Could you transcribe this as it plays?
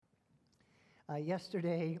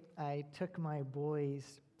Yesterday, I took my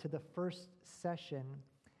boys to the first session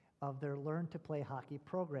of their Learn to Play Hockey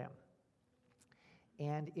program.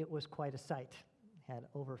 And it was quite a sight. Had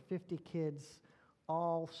over 50 kids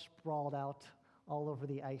all sprawled out all over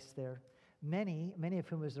the ice there. Many of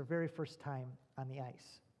whom was their very first time on the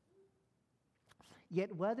ice.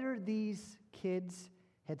 Yet whether these kids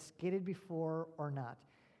had skated before or not,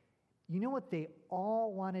 you know what they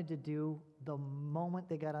all wanted to do the moment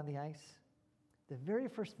they got on the ice? The very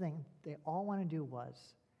first thing they all wanted to do was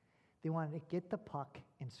they wanted to get the puck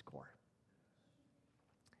and score.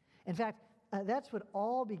 In fact, that's what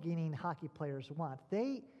all beginning hockey players want.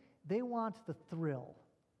 They want the thrill.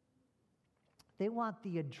 They want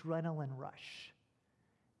the adrenaline rush.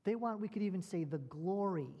 They want, we could even say, the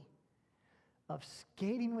glory of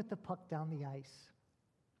skating with the puck down the ice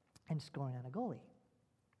and scoring on a goalie.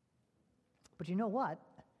 But you know what?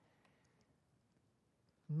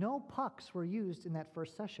 No pucks were used in that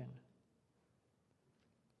first session.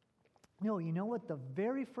 No, you know what what's the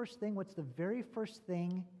very first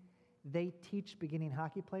thing they teach beginning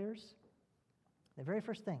hockey players? The very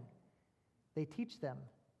first thing, they teach them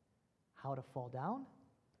how to fall down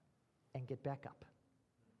and get back up.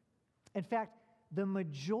 In fact, the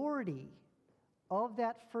majority of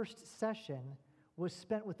that first session was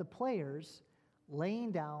spent with the players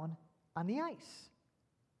laying down on the ice.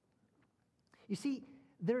 You see,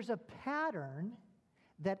 there's a pattern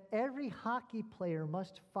that every hockey player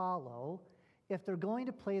must follow if they're going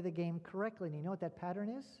to play the game correctly. And you know what that pattern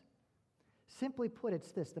is? Simply put,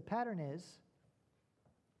 it's this. The pattern is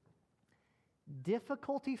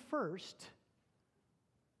difficulty first,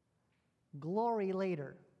 glory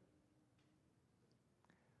later.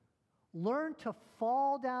 Learn to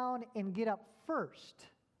fall down and get up first,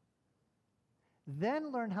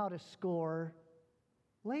 then learn how to score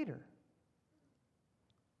later.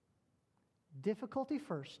 Difficulty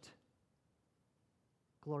first,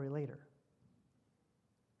 glory later.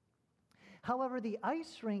 However, the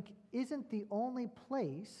ice rink isn't the only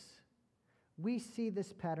place we see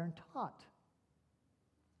this pattern taught.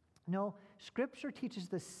 No, Scripture teaches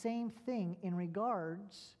the same thing in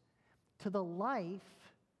regards to the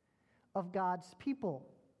life of God's people.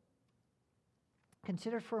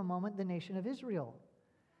 Consider for a moment the nation of Israel.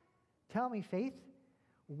 Tell me, Faith,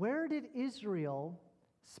 where did Israel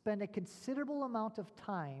spend a considerable amount of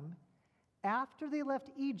time after they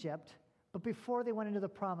left Egypt, but before they went into the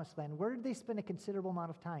promised land? Where did they spend a considerable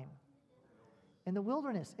amount of time? In the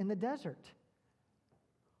wilderness, in the desert.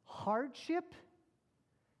 Hardship,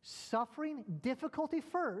 suffering, difficulty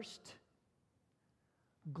first,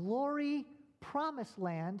 glory, promised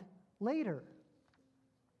land later.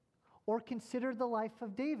 Or consider the life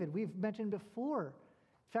of David. We've mentioned before,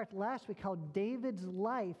 in fact, last week, how David's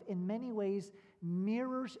life in many ways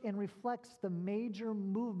mirrors and reflects the major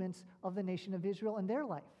movements of the nation of Israel in their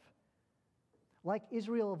life. Like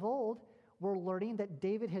Israel of old, we're learning that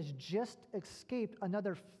David has just escaped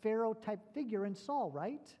another Pharaoh-type figure in Saul,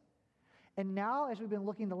 right? And now, as we've been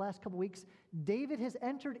looking the last couple weeks, David has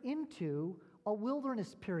entered into a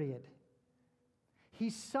wilderness period.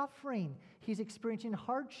 He's suffering. He's experiencing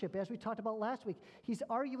hardship, as we talked about last week. He's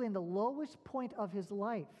arguing the lowest point of his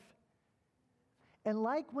life. And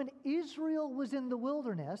like when Israel was in the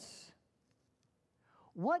wilderness,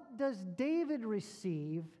 what does David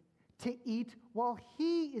receive to eat while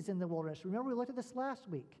he is in the wilderness? Remember, we looked at this last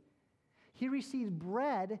week. He receives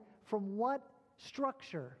bread from what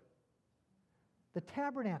structure? The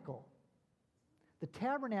tabernacle. The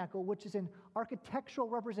tabernacle, which is an architectural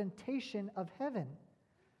representation of heaven.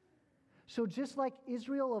 So just like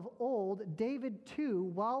Israel of old, David too,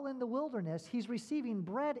 while in the wilderness, he's receiving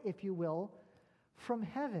bread, if you will, from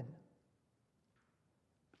heaven.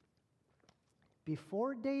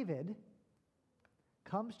 Before David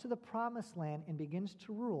comes to the promised land and begins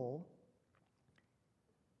to rule,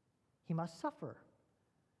 he must suffer.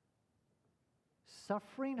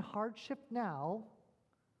 Suffering hardship now,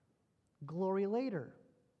 glory later.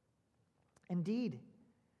 Indeed,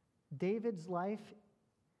 David's life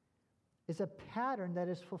is a pattern that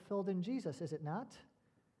is fulfilled in Jesus, is it not?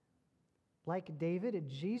 Like David,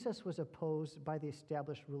 Jesus was opposed by the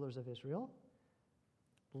established rulers of Israel.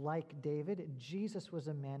 Like David, Jesus was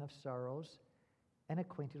a man of sorrows and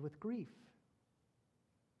acquainted with grief.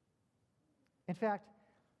 In fact,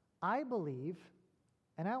 I believe,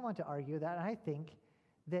 and I want to argue that, I think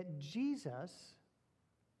that Jesus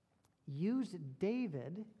used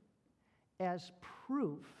David as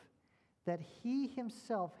proof that he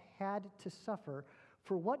himself had to suffer.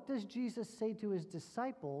 For what does Jesus say to his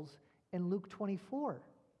disciples in Luke 24?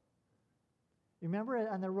 Remember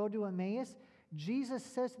on the road to Emmaus, Jesus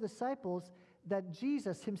says to the disciples that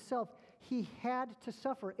Jesus himself, he had to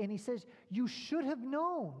suffer. And he says, you should have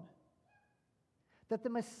known that the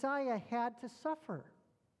Messiah had to suffer.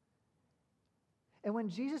 And when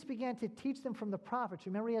Jesus began to teach them from the prophets,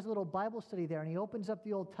 remember he has a little Bible study there, and he opens up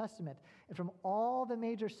the Old Testament. And from all the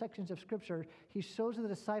major sections of Scripture, he shows the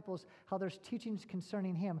disciples how there's teachings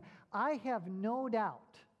concerning him. I have no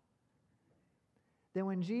doubt that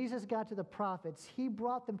when Jesus got to the prophets, he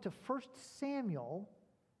brought them to 1 Samuel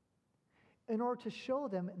in order to show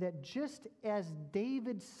them that just as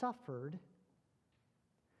David suffered,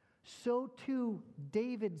 so too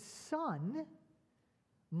David's son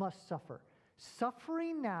must suffer.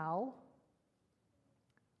 Suffering now,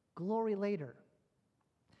 glory later.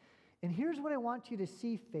 And here's what I want you to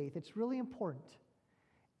see, Faith. It's really important.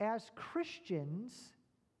 As Christians,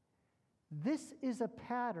 this is a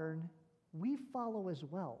pattern we follow as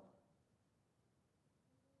well.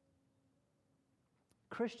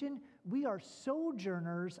 Christian, we are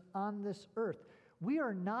sojourners on this earth. We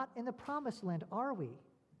are not in the promised land, are we?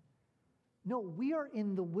 No, we are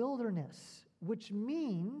in the wilderness, which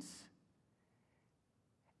means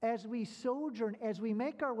as we sojourn, as we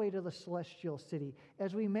make our way to the celestial city,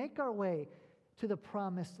 as we make our way to the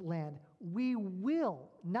promised land, we will,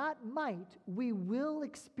 not might, we will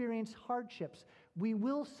experience hardships. We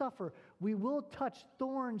will suffer. We will touch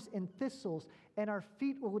thorns and thistles, and our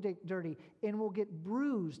feet will get dirty and will get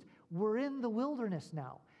bruised. We're in the wilderness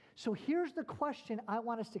now. So here's the question I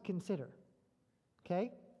want us to consider.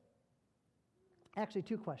 Okay? Actually,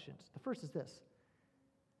 two questions. The first is this.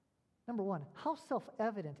 Number one, how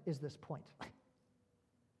self-evident is this point?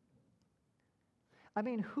 I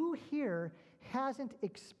mean, who here hasn't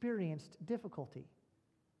experienced difficulty?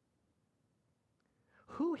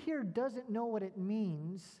 Who here doesn't know what it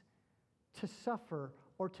means to suffer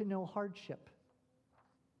or to know hardship?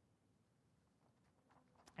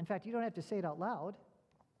 In fact, you don't have to say it out loud.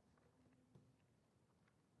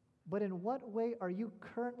 But in what way are you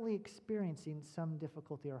currently experiencing some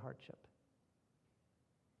difficulty or hardship?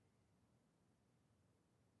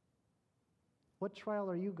 What trial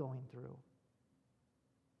are you going through?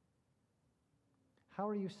 How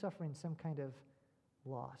are you suffering some kind of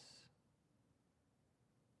loss?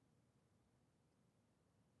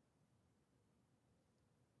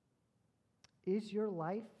 Is your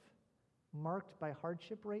life marked by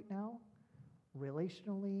hardship right now?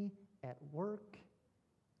 Relationally, at work?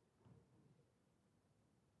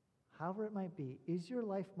 However it might be, is your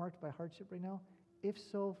life marked by hardship right now? If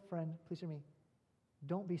so, friend, please hear me,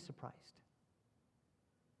 don't be surprised.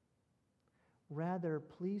 Rather,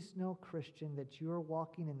 please know, Christian, that you are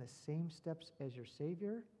walking in the same steps as your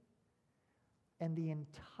Savior and the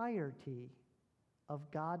entirety of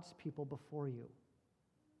God's people before you.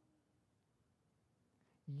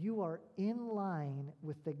 You are in line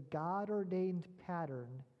with the God-ordained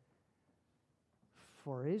pattern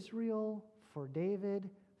for Israel, for David,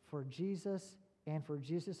 for Jesus, and for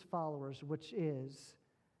Jesus' followers, which is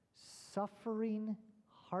suffering,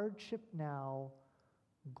 hardship now,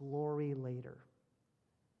 glory later.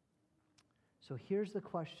 So here's the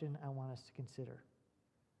question I want us to consider.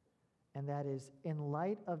 And that is, in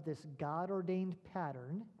light of this God-ordained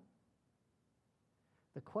pattern,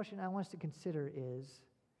 the question I want us to consider is,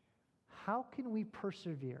 how can we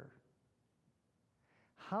persevere?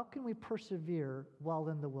 How can we persevere while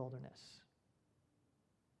in the wilderness?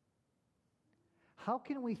 How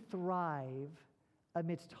can we thrive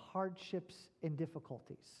amidst hardships and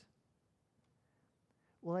difficulties?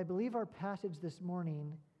 Well, I believe our passage this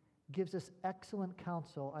morning gives us excellent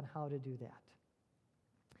counsel on how to do that.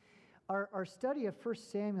 Our study of 1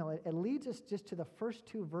 Samuel, it leads us just to the first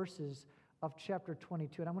two verses of chapter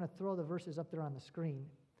 22, and I'm going to throw the verses up there on the screen.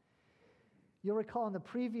 You'll recall in the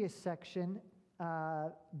previous section,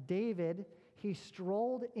 David, he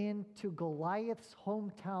strolled into Goliath's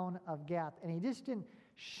hometown of Gath, and he just didn't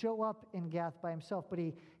show up in Gath by himself, but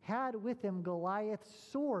he had with him Goliath's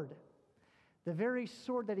sword, the very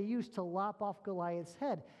sword that he used to lop off Goliath's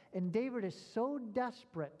head. And David is so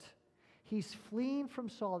desperate, he's fleeing from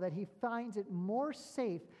Saul, that he finds it more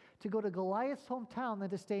safe to go to Goliath's hometown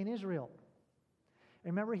than to stay in Israel.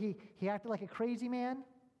 Remember, he acted like a crazy man,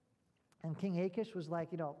 and King Achish was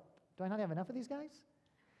like, do I not have enough of these guys?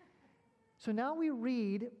 So now we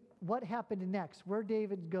read what happened next, where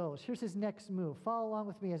David goes. Here's his next move. Follow along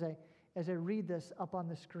with me as I read this up on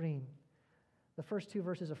the screen. The first two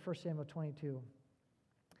verses of 1 Samuel 22.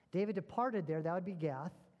 David departed there, that would be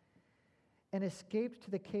Gath, and escaped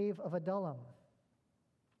to the cave of Adullam.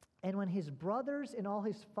 And when his brothers and all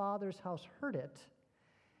his father's house heard it,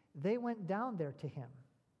 they went down there to him.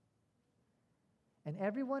 And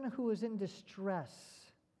everyone who was in distress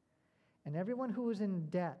and everyone who is in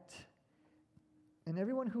debt, and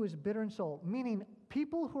everyone who is bitter in soul, meaning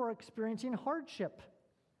people who are experiencing hardship,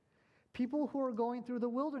 people who are going through the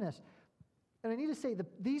wilderness. And I need to say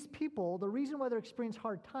that these people, the reason why they're experiencing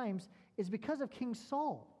hard times is because of King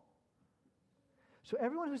Saul. So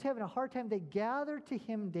everyone who's having a hard time, they gather to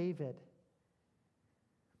him David.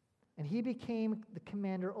 And he became the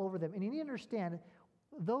commander over them. And you need to understand,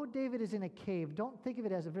 though David is in a cave, don't think of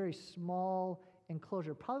it as a very small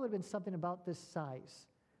enclosure. Probably would have been something about this size.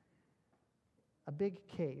 A big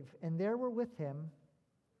cave. And there were with him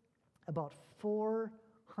about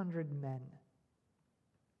 400 men.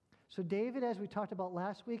 So David, as we talked about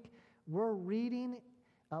last week, we're reading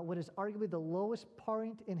what is arguably the lowest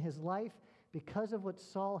point in his life because of what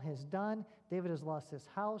Saul has done. David has lost his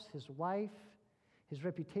house, his wife, his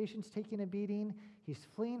reputation's taking a beating. He's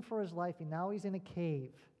fleeing for his life, and now he's in a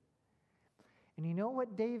cave. And you know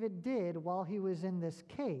what David did while he was in this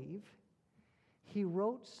cave? He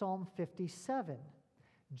wrote Psalm 57.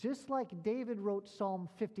 Just like David wrote Psalm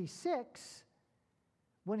 56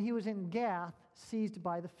 when he was in Gath, seized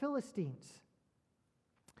by the Philistines.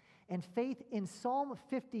 And faith in Psalm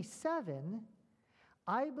 57,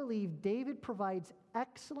 I believe David provides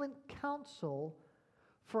excellent counsel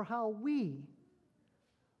for how we,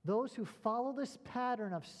 those who follow this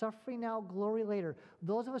pattern of suffering now, glory later,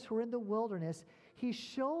 those of us who are in the wilderness, he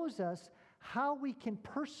shows us how we can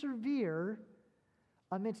persevere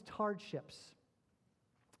amidst hardships.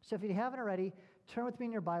 So if you haven't already, turn with me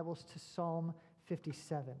in your Bibles to Psalm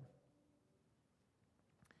 57.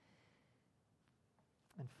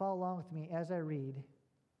 And follow along with me as I read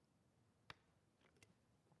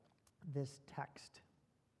this text.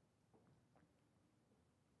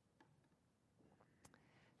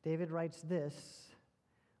 David writes this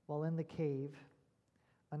while in the cave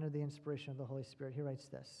under the inspiration of the Holy Spirit. He writes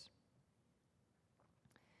this.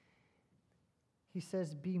 He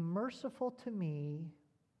says, "Be merciful to me,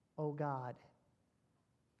 O God.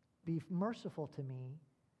 Be merciful to me,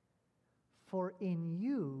 for in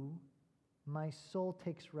you my soul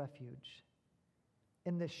takes refuge.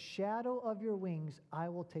 In the shadow of your wings I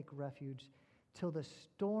will take refuge till the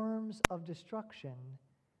storms of destruction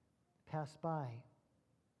pass by.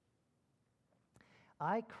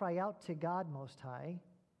 I cry out to God Most High,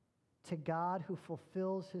 to God who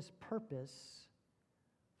fulfills his purpose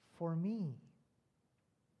for me.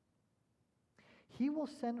 He will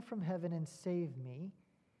send from heaven and save me.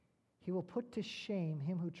 He will put to shame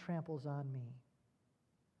him who tramples on me.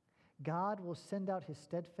 God will send out his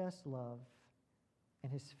steadfast love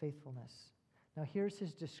and his faithfulness." Now here's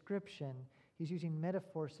his description. He's using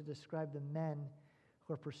metaphors to describe the men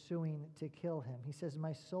who are pursuing to kill him. He says,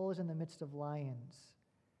 "My soul is in the midst of lions.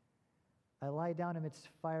 I lie down amidst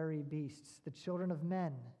fiery beasts, the children of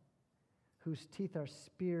men, whose teeth are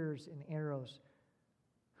spears and arrows,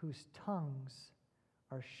 whose tongues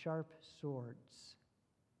are sharp swords.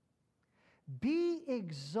 Be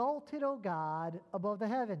exalted, O God, above the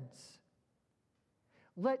heavens.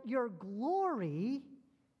 Let your glory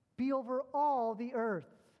be over all the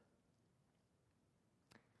earth.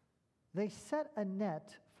 They set a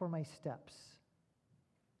net for my steps.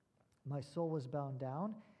 My soul was bound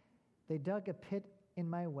down. They dug a pit in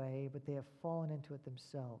my way, but they have fallen into it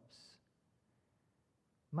themselves.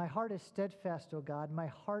 My heart is steadfast, O God. My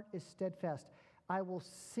heart is steadfast. I will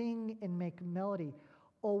sing and make melody.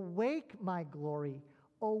 Awake, my glory.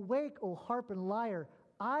 Awake, O harp and lyre.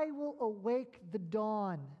 I will awake the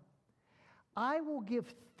dawn. I will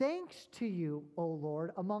give thanks to you, O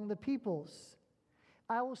Lord, among the peoples.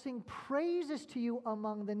 I will sing praises to you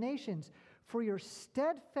among the nations, for your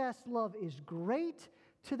steadfast love is great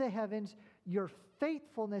to the heavens, your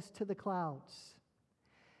faithfulness to the clouds.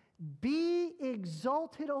 Be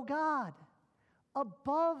exalted, O God,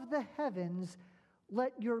 above the heavens.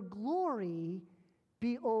 Let your glory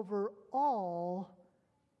be over all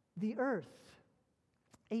the earth."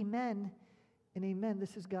 Amen and amen.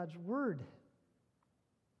 This is God's word.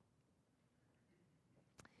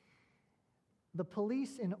 The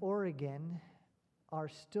police in Oregon are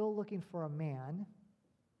still looking for a man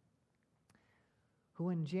who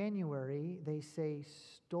in January, they say,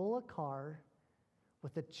 stole a car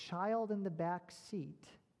with a child in the back seat,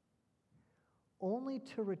 only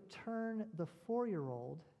to return the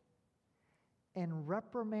 4-year-old and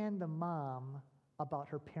reprimand the mom about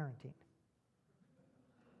her parenting.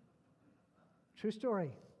 True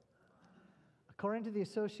story. According to the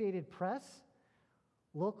Associated Press,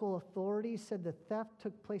 local authorities said the theft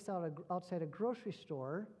took place outside a grocery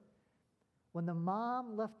store when the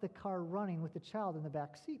mom left the car running with the child in the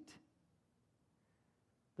back seat.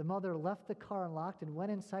 The mother left the car unlocked and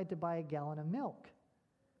went inside to buy a gallon of milk.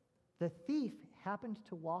 The thief happened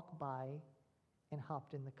to walk by and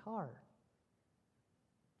hopped in the car.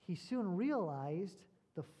 He soon realized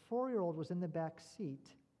the 4-year-old was in the back seat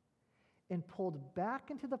and pulled back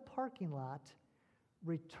into the parking lot,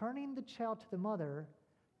 returning the child to the mother,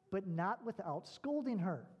 but not without scolding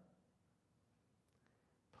her.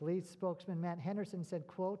 Police spokesman Matt Henderson said,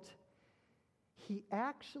 quote, "He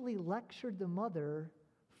actually lectured the mother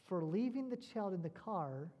for leaving the child in the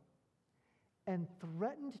car and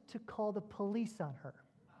threatened to call the police on her."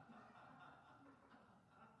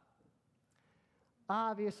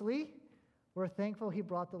 Obviously, we're thankful he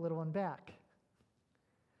brought the little one back.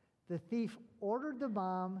 The thief ordered the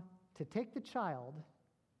mom to take the child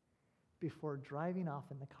before driving off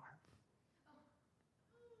in the car.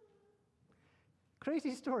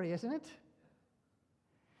 Crazy story, isn't it?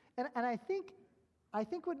 And I think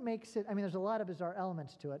what makes it, there's a lot of bizarre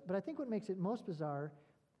elements to it, but I think what makes it most bizarre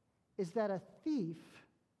is that a thief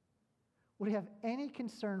would have any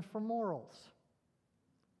concern for morals.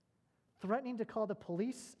 Threatening to call the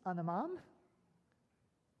police on the mom?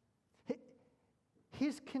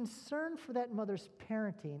 His concern for that mother's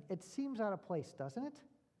parenting, it seems out of place, doesn't it?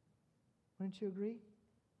 Wouldn't you agree?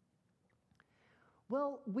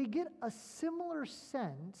 Well, we get a similar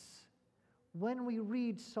sense when we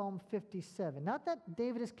read Psalm 57. Not that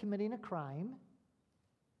David is committing a crime,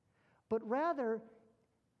 but rather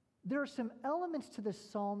there are some elements to this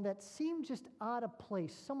psalm that seem just out of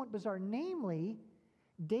place, somewhat bizarre. Namely,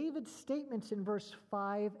 David's statements in verse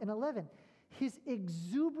 5 and 11, his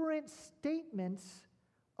exuberant statements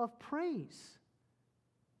of praise.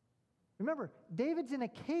 Remember, David's in a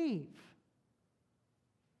cave.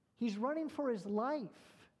 He's running for his life.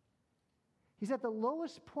 He's at the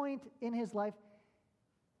lowest point in his life.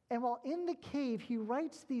 And while in the cave, he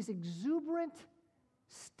writes these exuberant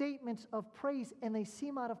statements of praise, and they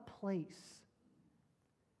seem out of place.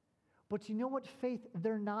 But you know what, faith?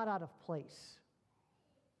 They're not out of place.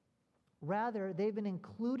 Rather, they've been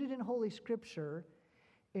included in Holy Scripture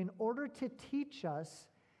in order to teach us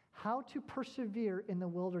how to persevere in the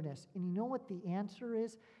wilderness. And you know what the answer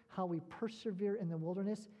is, how we persevere in the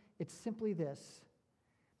wilderness? It's simply this: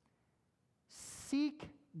 seek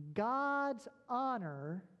God's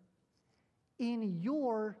honor in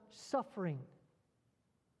your suffering.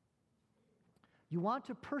 You want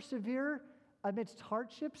to persevere amidst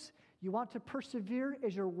hardships? You want to persevere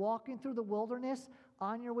as you're walking through the wilderness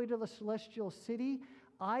on your way to the celestial city?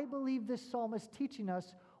 I believe this psalm is teaching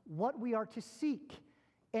us what we are to seek.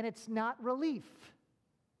 And it's not relief.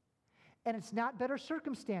 And it's not better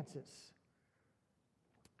circumstances.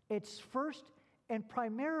 It's first and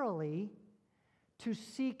primarily to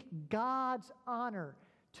seek God's honor,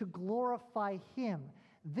 to glorify Him.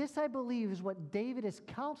 This, I believe, is what David is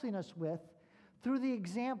counseling us with through the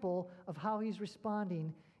example of how he's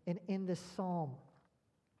responding in this psalm.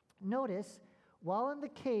 Notice, while in the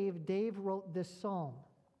cave, Dave wrote this psalm.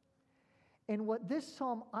 And what this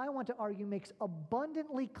psalm, I want to argue, makes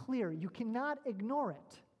abundantly clear, you cannot ignore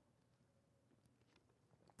it,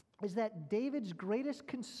 is that David's greatest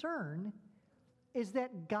concern is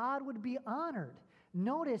that God would be honored.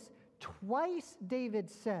 Notice, twice David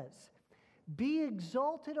says, "Be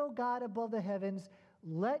exalted, O God, above the heavens.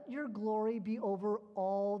 Let your glory be over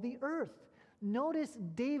all the earth." Notice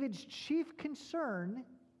David's chief concern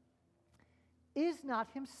is not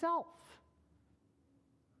himself.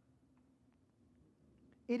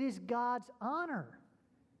 It is God's honor.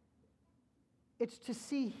 It's to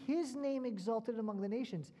see His name exalted among the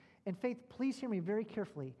nations. And faith, please hear me very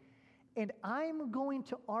carefully. And I'm going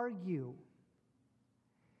to argue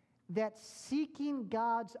that seeking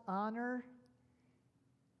God's honor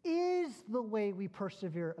is the way we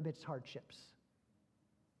persevere amidst hardships.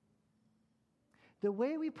 The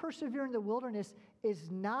way we persevere in the wilderness is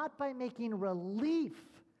not by making relief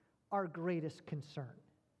our greatest concern.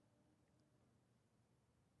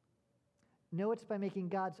 No, it's by making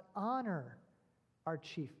God's honor our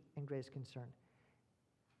chief and greatest concern.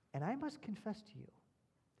 And I must confess to you,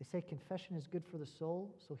 they say confession is good for the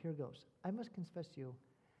soul, so here goes. I must confess to you,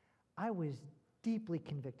 I was deeply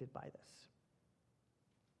convicted by this.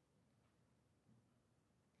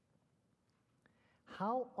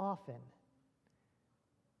 How often,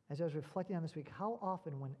 as I was reflecting on this week, how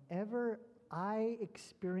often, whenever I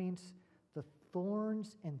experience the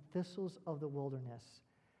thorns and thistles of the wilderness,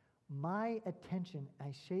 my attention,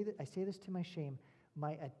 I say this to my shame,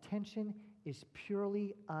 my attention is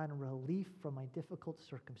purely on relief from my difficult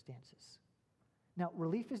circumstances. Now,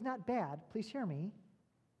 relief is not bad, please hear me,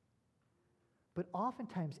 but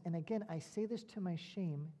oftentimes, and again, I say this to my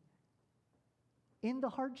shame, in the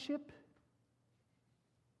hardship,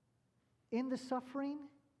 in the suffering,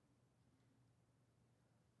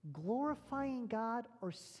 glorifying God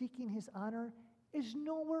or seeking his honor is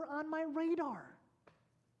nowhere on my radar.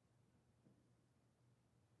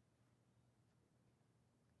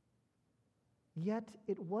 Yet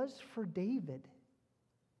it was for David.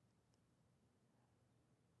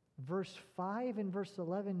 Verse 5 and verse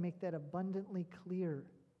 11 make that abundantly clear.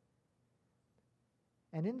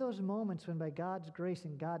 And in those moments when by God's grace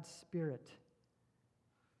and God's Spirit,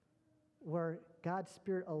 where God's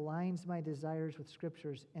Spirit aligns my desires with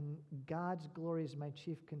Scriptures and God's glory is my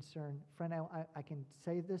chief concern, friend, I can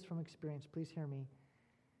say this from experience, please hear me.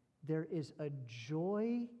 There is a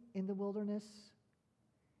joy in the wilderness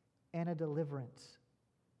and a deliverance.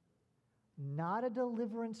 Not a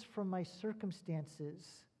deliverance from my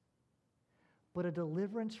circumstances, but a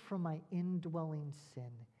deliverance from my indwelling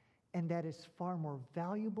sin. And that is far more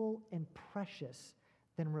valuable and precious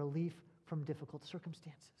than relief from difficult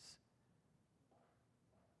circumstances.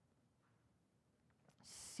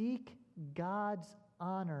 Seek God's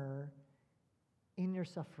honor in your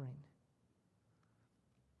suffering.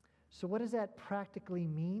 So what does that practically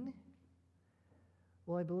mean?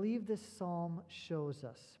 Well, I believe this psalm shows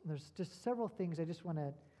us. There's just several things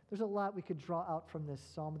there's a lot we could draw out from this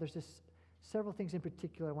psalm. There's just several things in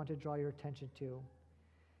particular I want to draw your attention to.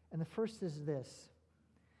 And the first is this.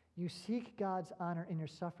 You seek God's honor in your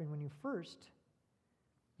suffering when you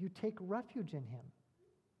take refuge in him.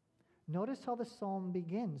 Notice how the psalm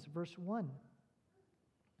begins, verse 1.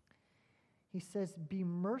 He says, "Be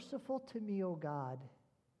merciful to me, O God.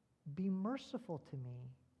 Be merciful to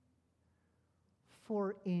me.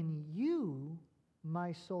 For in you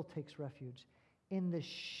my soul takes refuge. In the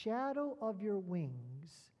shadow of your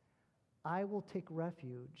wings I will take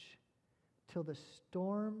refuge till the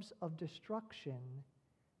storms of destruction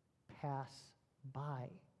pass by."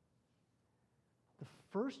 The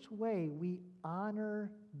first way we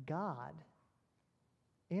honor God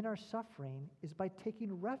in our suffering is by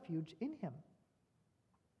taking refuge in him.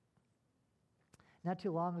 Not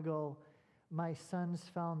too long ago, my sons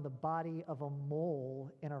found the body of a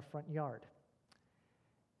mole in our front yard.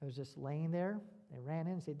 It was just laying there. They ran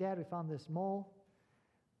in and said, "Dad, we found this mole."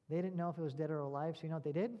 They didn't know if it was dead or alive, so you know what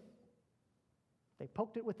they did? They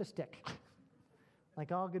poked it with a stick,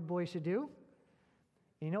 like all good boys should do.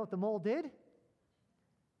 And you know what the mole did?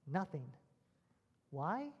 Nothing.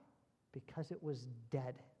 Why? Because it was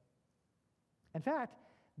dead. In fact,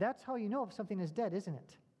 that's how you know if something is dead, isn't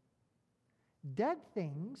it? Dead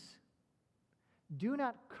things do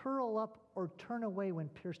not curl up or turn away when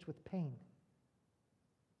pierced with pain.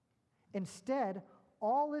 Instead,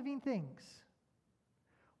 all living things,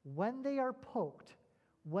 when they are poked,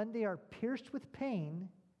 when they are pierced with pain,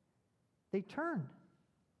 they turn.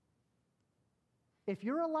 If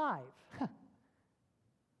you're alive,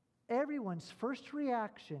 everyone's first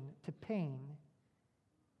reaction to pain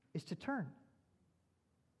is to turn.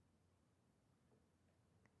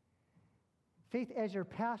 Faith, as your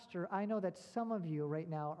pastor, I know that some of you right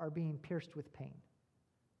now are being pierced with pain.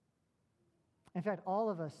 In fact, all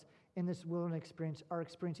of us in this wilderness experience are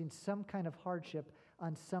experiencing some kind of hardship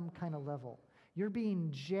on some kind of level. You're being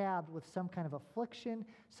jabbed with some kind of affliction,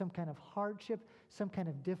 some kind of hardship, some kind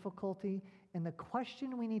of difficulty. And the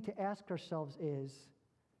question we need to ask ourselves is,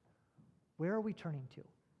 where are we turning to?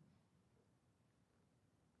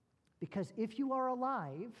 Because if you are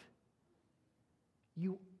alive,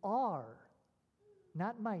 you are,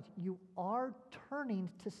 not might, you are turning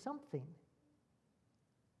to something.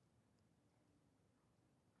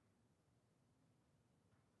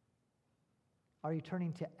 Are you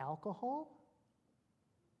turning to alcohol?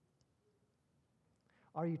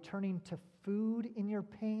 Are you turning to food in your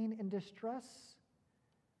pain and distress?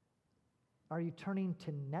 Are you turning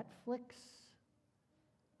to Netflix?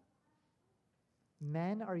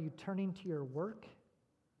 Men, are you turning to your work?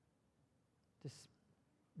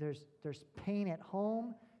 There's pain at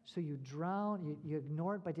home, so you drown, you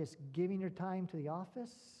ignore it by just giving your time to the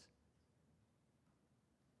office.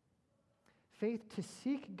 Faith, to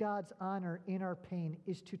seek God's honor in our pain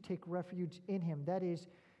is to take refuge in him. That is,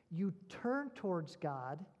 you turn towards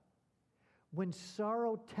God when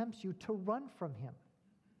sorrow tempts you to run from him.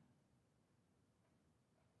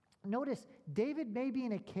 Notice, David may be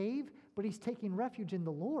in a cave, but he's taking refuge in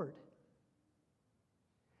the Lord.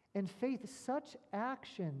 And faith, such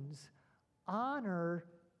actions honor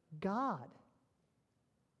God.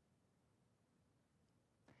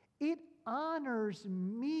 It honors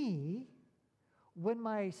me when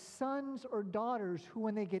my sons or daughters, who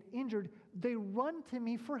when they get injured, they run to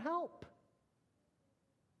me for help.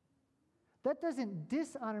 That doesn't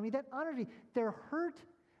dishonor me, that honors me. They're hurt,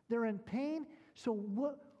 they're in pain,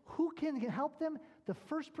 so who can help them? The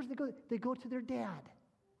first person they go to their dad.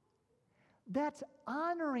 That's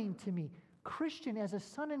honoring to me. Christian, as a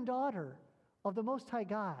son and daughter of the Most High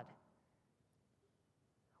God,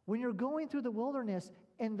 when you're going through the wilderness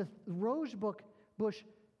and the rose bush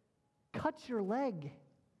cuts your leg,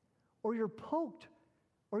 or you're poked,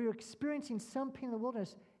 or you're experiencing some pain in the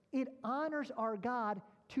wilderness, it honors our God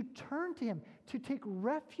to turn to Him, to take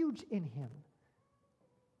refuge in Him.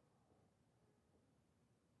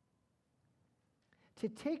 To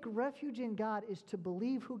take refuge in God is to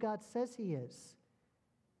believe who God says He is,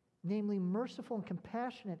 namely merciful and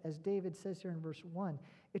compassionate, as David says here in verse 1.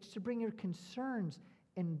 It's to bring your concerns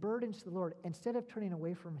and burdens to the Lord instead of turning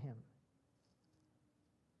away from Him.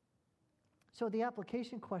 So the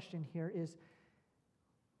application question here is,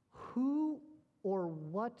 who or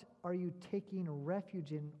what are you taking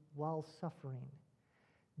refuge in while suffering?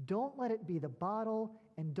 Don't let it be the bottle,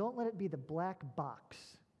 and don't let it be the black box.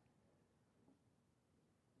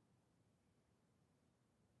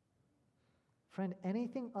 Friend,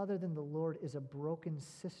 anything other than the Lord is a broken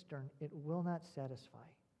cistern. It will not satisfy.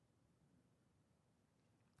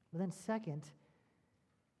 But then second,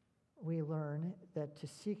 we learn that to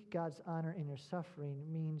seek God's honor in your suffering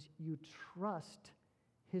means you trust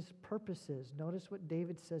His purposes. Notice what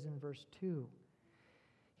David says in verse 2.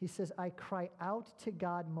 He says, I cry out to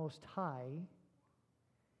God Most High,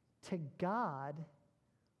 to God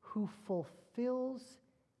who fulfills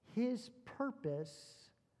His purpose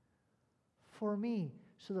for me.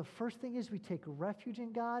 So the first thing is we take refuge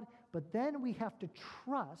in God, but then we have to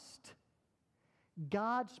trust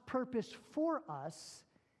God's purpose for us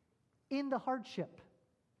in the hardship.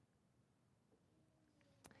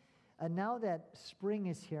 And now that spring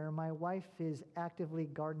is here, my wife is actively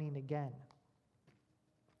gardening again.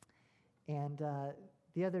 And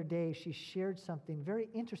the other day, she shared something very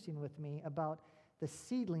interesting with me about the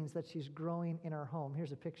seedlings that she's growing in our home.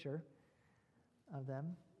 Here's a picture of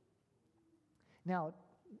them. Now,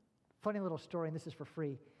 funny little story, and this is for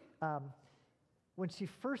free. When she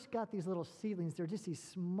first got these little seedlings, they're just these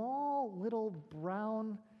small little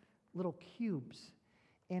brown little cubes.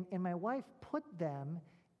 And my wife put them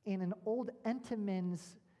in an old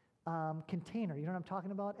Entenmann's container. You know what I'm talking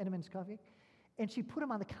about? Entenmann's coffee? And she put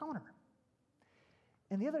them on the counter.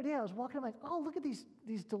 And the other day I was walking, I'm like, oh, look at these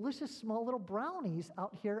delicious small little brownies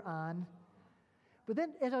out here on. But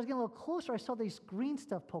then as I was getting a little closer, I saw these green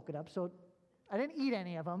stuff poking up. So I didn't eat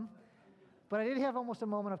any of them, but I did have almost a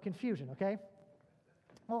moment of confusion, okay?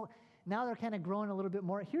 Well, now they're kind of growing a little bit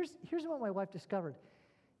more. Here's what my wife discovered.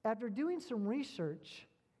 After doing some research,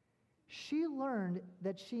 she learned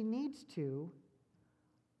that she needs to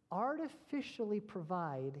artificially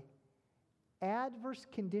provide adverse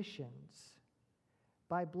conditions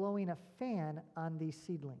by blowing a fan on these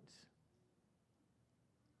seedlings.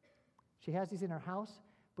 She has these in her house,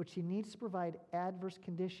 but she needs to provide adverse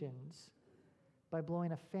conditions by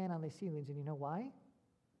blowing a fan on these seedlings. And you know why?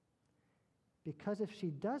 Because if she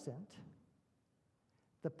doesn't,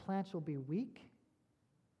 the plants will be weak,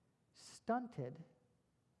 stunted,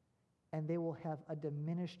 and they will have a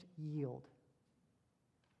diminished yield.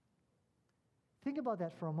 Think about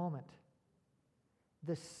that for a moment.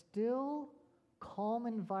 The still, calm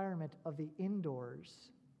environment of the indoors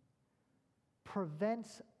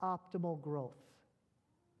prevents optimal growth.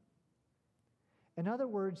 In other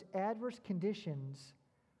words, adverse conditions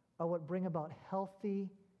are what bring about healthy,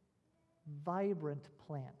 vibrant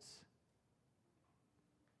plants.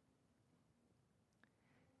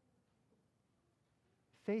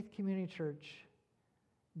 Faith Community Church,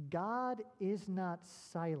 God is not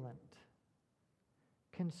silent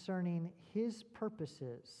concerning His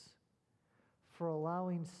purposes for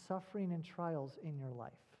allowing suffering and trials in your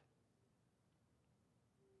life.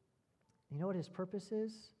 You know what His purpose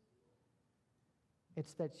is?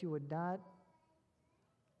 It's that you would not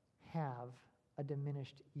have a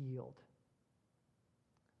diminished yield.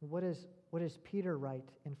 What does Peter write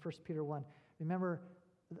in 1 Peter 1? Remember,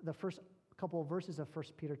 the first couple of verses of 1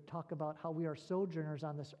 Peter talk about how we are sojourners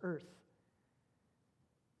on this earth.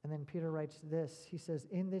 And then Peter writes this. He says,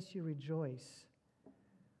 in this you rejoice,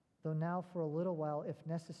 though now for a little while, if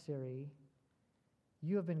necessary,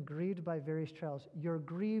 you have been grieved by various trials. You're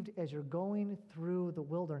grieved as you're going through the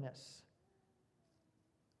wilderness.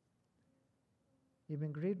 You've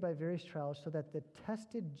been grieved by various trials so that the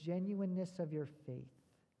tested genuineness of your faith,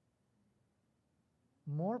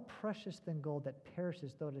 more precious than gold that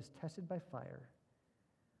perishes though it is tested by fire,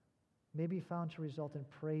 may be found to result in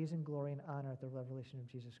praise and glory and honor at the revelation of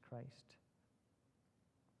Jesus Christ.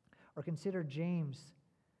 Or consider James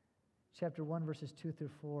chapter 1, verses 2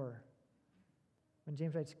 through 4. When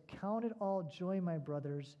James writes, count it all joy, my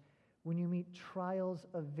brothers, when you meet trials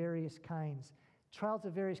of various kinds. trials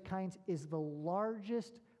of various kinds is the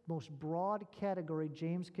largest, most broad category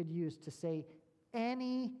James could use to say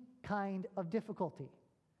any kind of difficulty,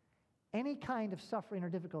 any kind of suffering or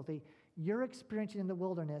difficulty you're experiencing in the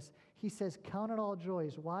wilderness. He says, count it all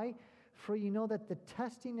joys. Why? For you know that the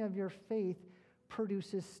testing of your faith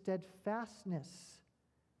produces steadfastness.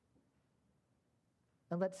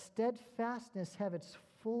 And let steadfastness have its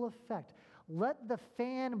full effect. Let the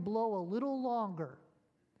fan blow a little longer.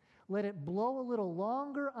 Let it blow a little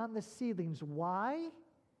longer on the seedlings. Why?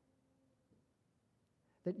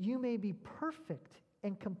 That you may be perfect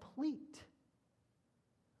and complete,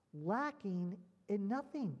 lacking in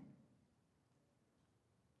nothing.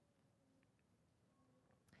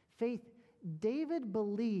 Faith, David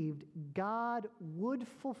believed God would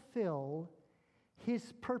fulfill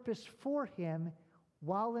his purpose for him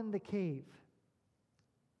while in the cave.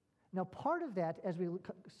 Now, part of that, as we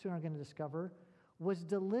soon are going to discover, was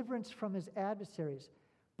deliverance from his adversaries.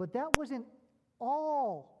 But that wasn't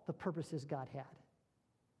all the purposes God had.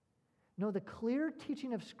 No, the clear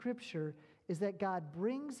teaching of Scripture is that God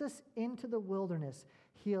brings us into the wilderness.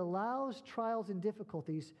 He allows trials and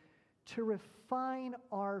difficulties to refine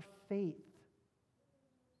our faith.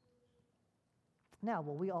 Now,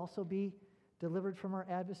 will we also be delivered from our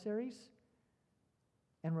adversaries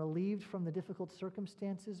and relieved from the difficult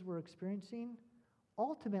circumstances we're experiencing?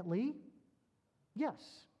 Ultimately, yes.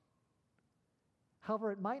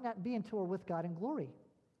 However, it might not be until we're with God in glory.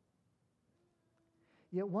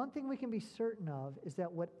 Yet one thing we can be certain of is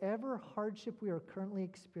that whatever hardship we are currently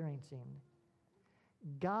experiencing,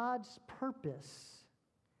 God's purpose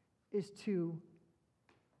is to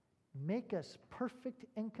make us perfect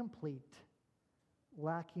and complete,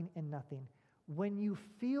 lacking in nothing. When you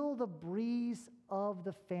feel the breeze of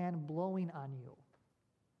the fan blowing on you,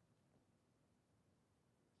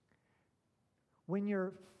 when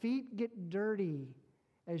your feet get dirty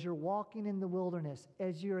as you're walking in the wilderness,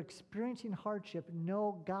 as you're experiencing hardship,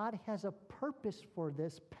 know God has a purpose for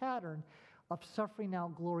this pattern of suffering now,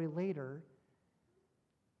 glory later,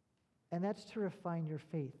 and that's to refine your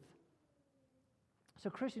faith. So,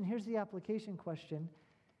 Christian, here's the application question.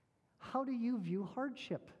 How do you view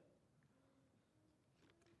hardship?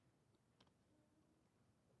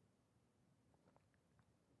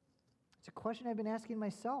 It's a question I've been asking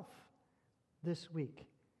myself this week.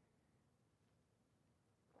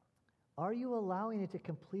 Are you allowing it to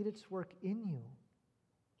complete its work in you?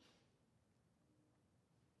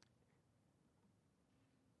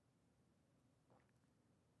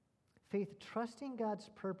 Faith, trusting God's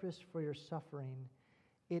purpose for your suffering,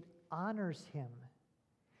 it honors Him.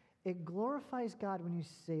 It glorifies God when you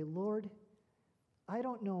say, Lord, I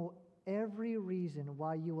don't know every reason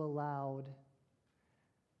why you allowed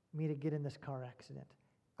me to get in this car accident.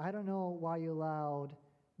 I don't know why you allowed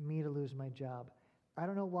me to lose my job. I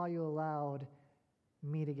don't know why you allowed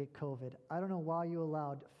me to get COVID. I don't know why you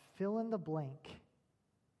allowed fill in the blank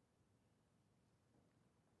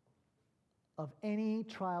of any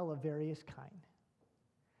trial of various kind.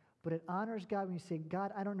 But it honors God when you say,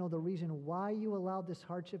 God, I don't know the reason why you allowed this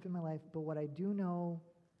hardship in my life, but what I do know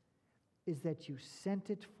is that you sent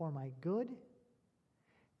it for my good,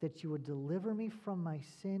 that you would deliver me from my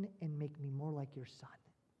sin and make me more like your Son.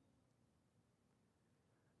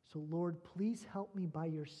 So, Lord, please help me by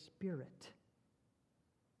your Spirit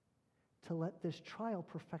to let this trial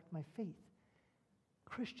perfect my faith.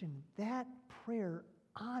 Christian, that prayer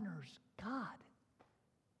honors God.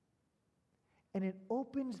 And it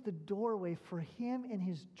opens the doorway for Him and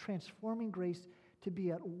His transforming grace to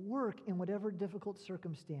be at work in whatever difficult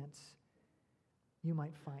circumstance you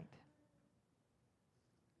might find.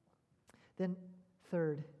 Then,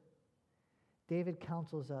 third, David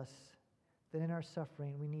counsels us that in our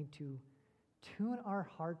suffering we need to tune our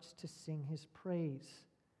hearts to sing His praise.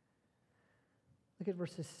 Look at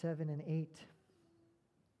verses 7 and 8.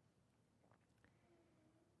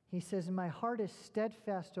 He says, my heart is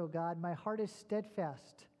steadfast, O God, my heart is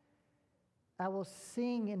steadfast. I will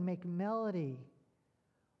sing and make melody.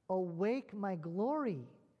 Awake, my glory.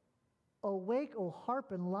 Awake, O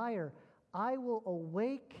harp and lyre. I will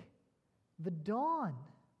awake the dawn.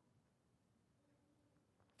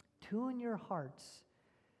 Tune your hearts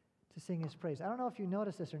to sing His praise. I don't know if you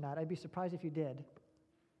noticed this or not. I'd be surprised if you did.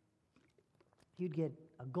 You'd get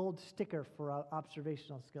a gold sticker for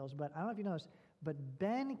observational skills, but I don't know if you noticed, but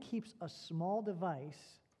Ben keeps a small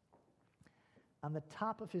device on the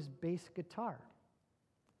top of his bass guitar.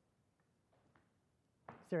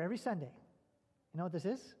 It's there every Sunday. You know what this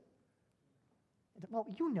is? Well,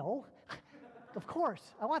 you know. Of course.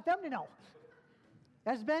 I want them to know.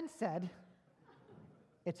 As Ben said,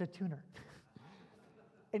 it's a tuner.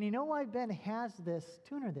 And you know why Ben has this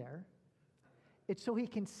tuner there? It's so he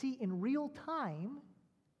can see in real time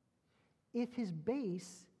if his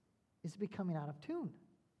bass is becoming out of tune.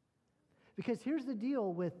 Because here's the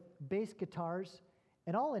deal with bass guitars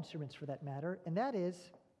and all instruments for that matter, and that is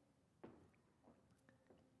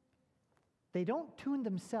they don't tune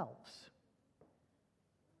themselves.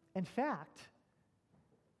 In fact,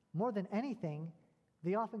 more than anything,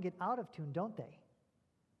 they often get out of tune, don't they?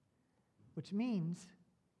 Which means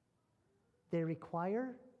they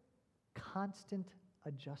require constant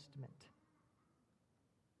adjustment.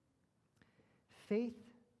 Faith,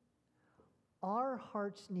 our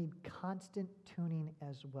hearts need constant tuning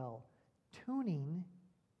as well. Tuning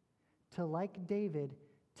to, like David,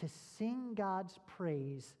 to sing God's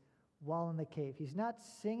praise while in the cave. He's not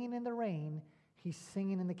singing in the rain, he's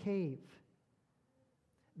singing in the cave.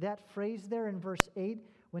 That phrase there in verse 8,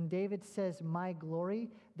 when David says, my glory,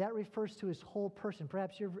 that refers to his whole person.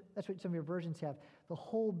 Perhaps that's what some of your versions have, the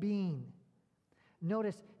whole being.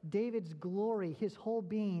 Notice David's glory, his whole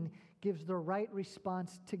being, gives the right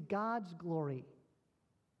response to God's glory.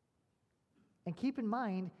 And keep in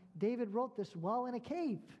mind, David wrote this while in a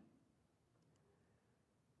cave.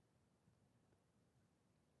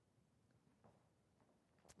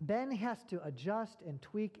 Ben has to adjust and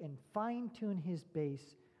tweak and fine-tune his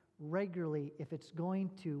bass regularly if it's going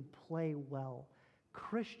to play well.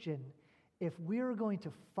 Christian, if we're going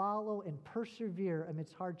to follow and persevere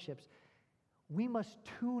amidst hardships, we must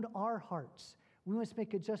tune our hearts. We must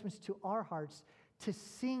make adjustments to our hearts to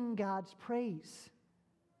sing God's praise.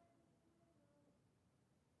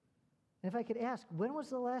 And if I could ask, when was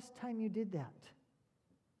the last time you did that?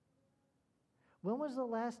 When was the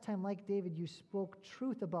last time, like David, you spoke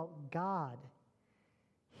truth about God,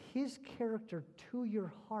 his character to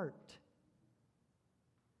your heart,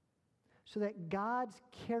 so that God's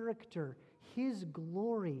character, his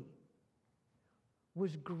glory,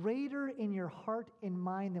 was greater in your heart and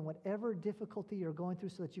mind than whatever difficulty you're going through,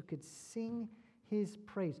 so that you could sing his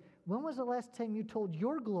praise? When was the last time you told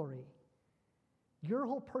your glory, your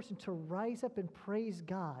whole person, to rise up and praise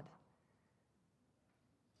God?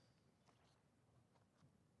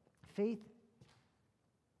 Faith,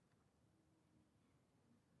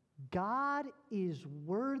 God is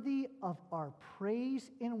worthy of our praise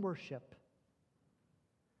and worship.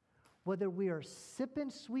 Whether we are sipping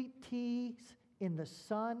sweet teas in the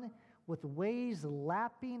sun with waves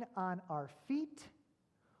lapping on our feet,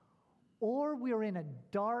 or we are in a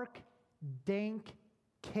dark, dank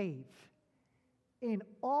cave. In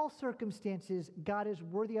all circumstances, God is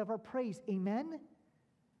worthy of our praise. Amen?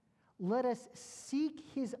 Let us seek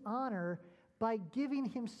his honor by giving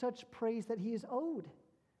him such praise that he is owed.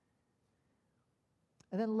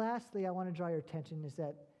 And then lastly, I want to draw your attention is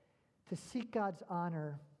that to seek God's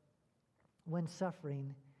honor when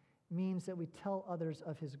suffering means that we tell others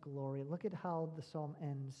of his glory. Look at how the psalm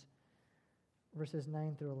ends, verses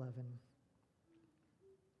 9 through 11.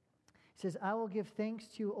 It says, I will give thanks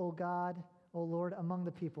to you, O God, O Lord, among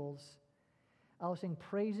the peoples. I will sing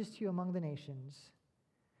praises to you among the nations.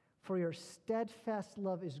 For your steadfast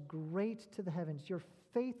love is great to the heavens, your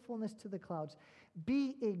faithfulness to the clouds.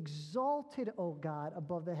 Be exalted, O God,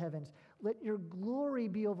 above the heavens. Let your glory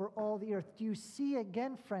be over all the earth. Do you see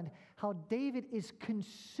again, friend, how David is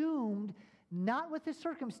consumed not with his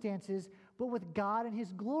circumstances, but with God and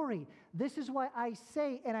his glory? This is why I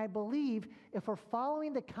say, and I believe, if we're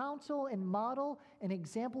following the counsel and model and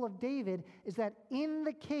example of David, is that in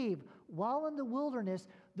the cave, while in the wilderness,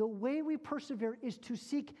 the way we persevere is to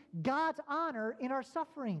seek God's honor in our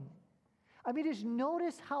suffering. I mean, just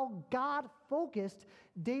notice how God-focused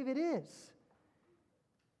David is.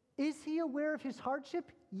 Is he aware of his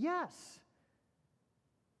hardship? Yes.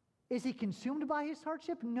 Is he consumed by his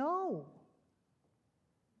hardship? No.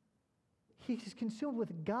 He's consumed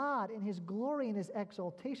with God and his glory and his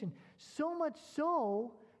exaltation. So much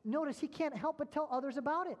so, notice he can't help but tell others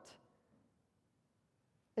about it.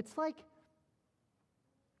 It's like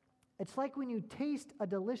when you taste a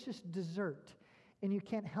delicious dessert and you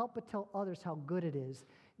can't help but tell others how good it is.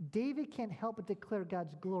 David can't help but declare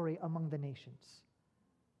God's glory among the nations.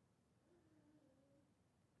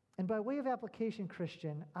 And by way of application,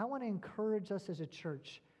 Christian, I want to encourage us as a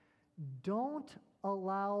church, don't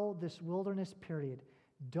allow this wilderness period,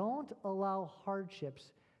 don't allow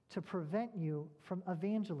hardships to prevent you from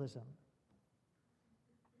evangelism.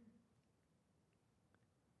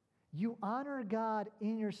 You honor God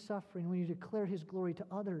in your suffering when you declare his glory to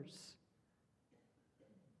others.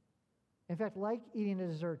 In fact, like eating a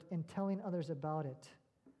dessert and telling others about it,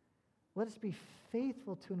 let us be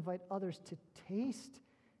faithful to invite others to taste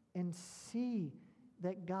and see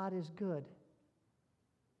that God is good.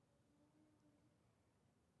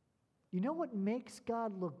 You know what makes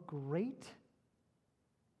God look great?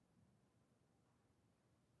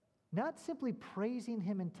 Not simply praising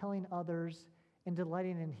Him and telling others and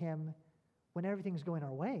delighting in Him when everything's going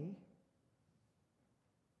our way,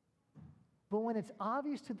 but when it's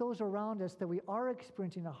obvious to those around us that we are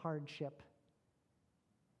experiencing a hardship,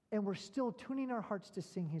 and we're still tuning our hearts to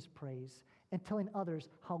sing His praise and telling others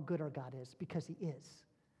how good our God is, because He is.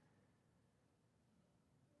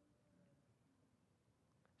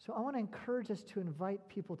 So I want to encourage us to invite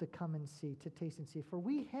people to come and see, to taste and see, for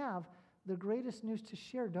we have the greatest news to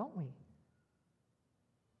share, don't we?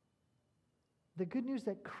 The good news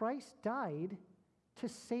that Christ died to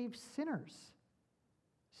save sinners.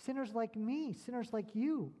 Sinners like me, sinners like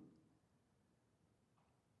you.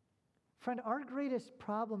 Friend, our greatest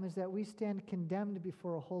problem is that we stand condemned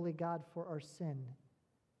before a holy God for our sin.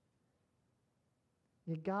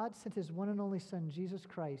 Yet God sent His one and only Son, Jesus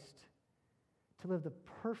Christ, to live the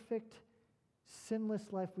perfect,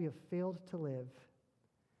 sinless life we have failed to live,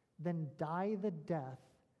 then die the death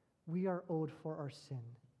we are owed for our sin.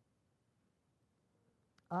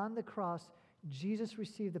 On the cross, Jesus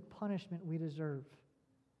received the punishment we deserve.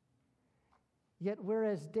 Yet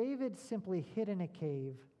whereas David simply hid in a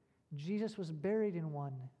cave, Jesus was buried in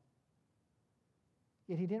one.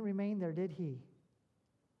 Yet He didn't remain there, did He?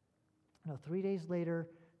 No, 3 days later,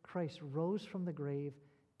 Christ rose from the grave,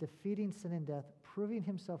 defeating sin and death, proving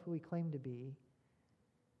Himself who He claimed to be,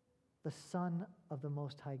 the Son of the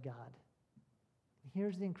Most High God.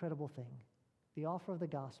 Here's the incredible thing. The offer of the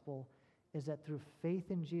gospel is that through faith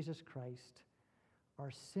in Jesus Christ, our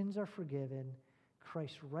sins are forgiven,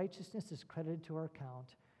 Christ's righteousness is credited to our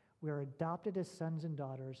account, we are adopted as sons and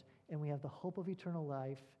daughters, and we have the hope of eternal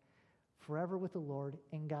life forever with the Lord,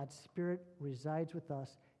 and God's Spirit resides with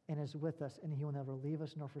us and is with us, and He will never leave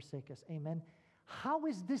us nor forsake us. Amen. How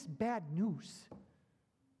is this bad news?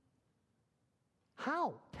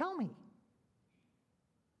 How? Tell me.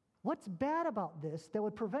 What's bad about this that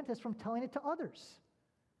would prevent us from telling it to others?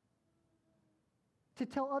 To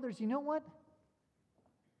tell others, you know what?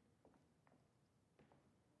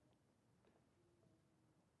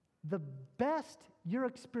 The best you're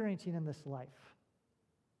experiencing in this life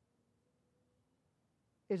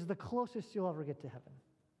is the closest you'll ever get to heaven.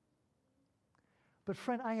 But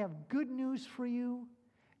friend, I have good news for you.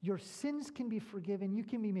 Your sins can be forgiven. You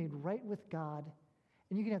can be made right with God.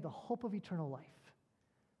 And you can have the hope of eternal life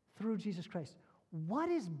through Jesus Christ. What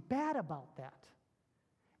is bad about that?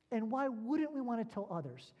 And why wouldn't we want to tell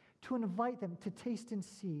others, to invite them to taste and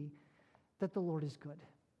see that the Lord is good?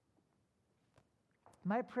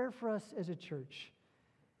 My prayer for us as a church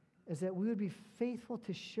is that we would be faithful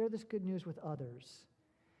to share this good news with others,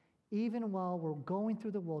 even while we're going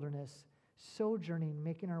through the wilderness, sojourning,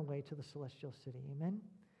 making our way to the celestial city. Amen?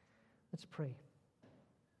 Let's pray.